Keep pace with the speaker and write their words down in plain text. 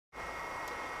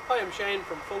Hi, I'm Shane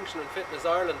from Function Fitness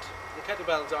Ireland and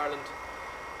Kettlebells Ireland.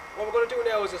 What we're going to do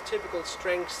now is a typical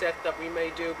strength set that we may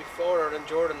do before our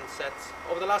endurance sets.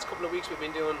 Over the last couple of weeks we've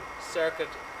been doing circuit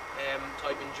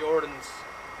type endurance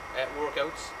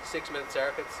workouts, 6-minute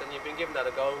circuits, and you've been giving that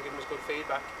a go and giving us good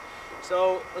feedback.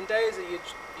 So on days that you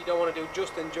don't want to do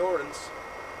just endurance,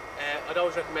 I'd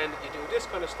always recommend that you do this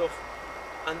kind of stuff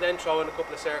and then throw in a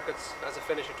couple of circuits as a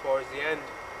finisher towards the end.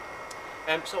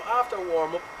 So after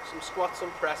warm up, some squats,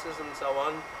 some presses and so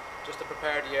on, just to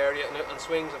prepare the area, and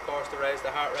swings of course to raise the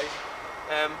heart rate.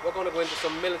 We're going to go into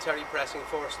some military pressing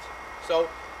first. So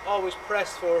always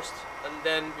press first and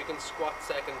then we can squat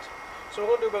second. So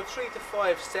we're going to do about 3 to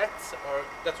 5 sets, or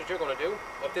that's what you're going to do,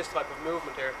 of this type of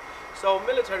movement here. So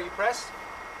military press,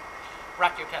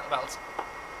 rack your kettlebells.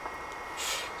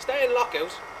 Stay in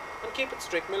lockout and keep it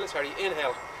strict military.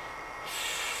 Inhale.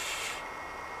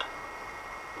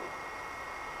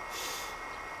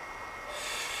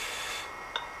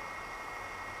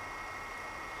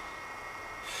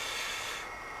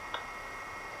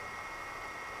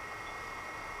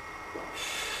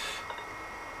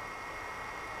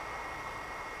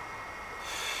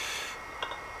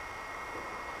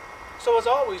 So as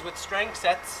always with strength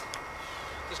sets,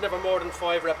 there's never more than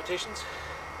 5 repetitions.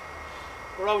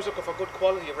 We're always looking for good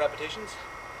quality of repetitions,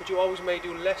 but you always may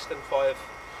do less than 5.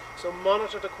 So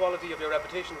monitor the quality of your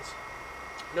repetitions.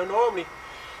 Now normally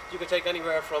you can take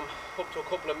anywhere from up to a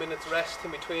couple of minutes rest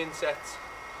in between sets.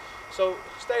 So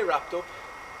stay wrapped up,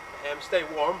 stay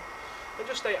warm, and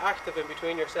just stay active in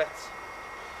between your sets.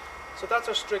 So that's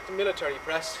our strict military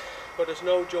press, where there's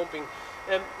no jumping.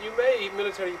 You may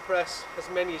military press as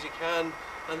many as you can,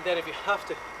 and then if you have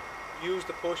to, use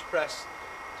the push press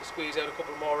to squeeze out a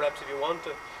couple more reps if you want to.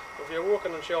 But if you're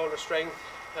working on shoulder strength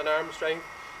and arm strength,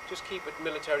 just keep it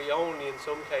military only in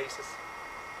some cases.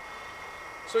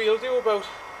 So you'll do about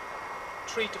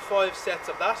 3 to 5 sets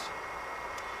of that,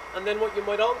 and then what you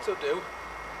might also do,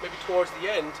 maybe towards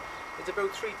the end, is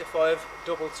about 3 to 5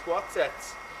 double squat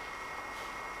sets.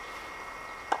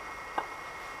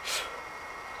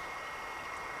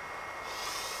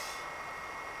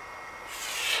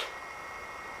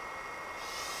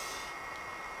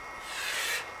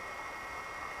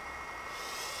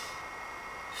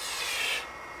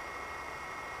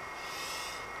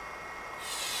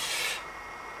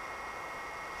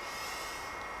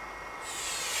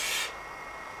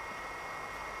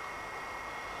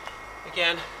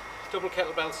 Again, double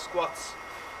kettlebell squats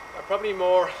are probably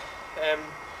more,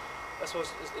 I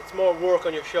suppose it's more work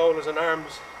on your shoulders and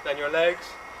arms than your legs.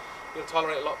 You'll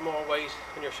tolerate a lot more weight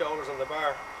on your shoulders on the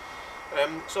bar.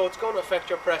 So it's going to affect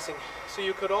your pressing. So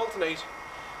you could alternate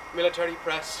military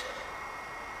press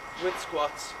with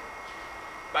squats,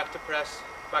 back to press,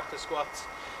 back to squats.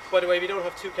 By the way, if you don't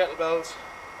have 2 kettlebells,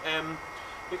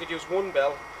 you could use 1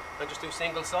 bell and just do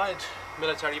single side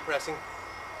military pressing.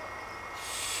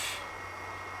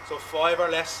 So 5 or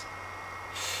less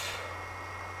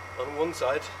on one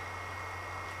side,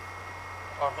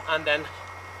 and then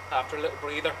after a little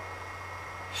breather,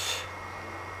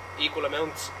 equal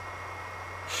amounts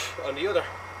on the other.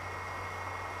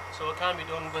 So it can be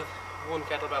done with 1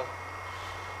 kettlebell.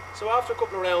 So after a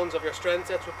couple of rounds of your strength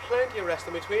sets with plenty of rest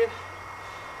in between,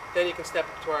 then you can step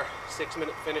up to our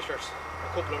 6-minute finishers.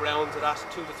 A couple of rounds of that,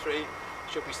 2 to 3,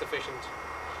 should be sufficient.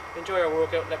 Enjoy your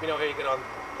workout, let me know how you get on.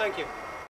 Thank you.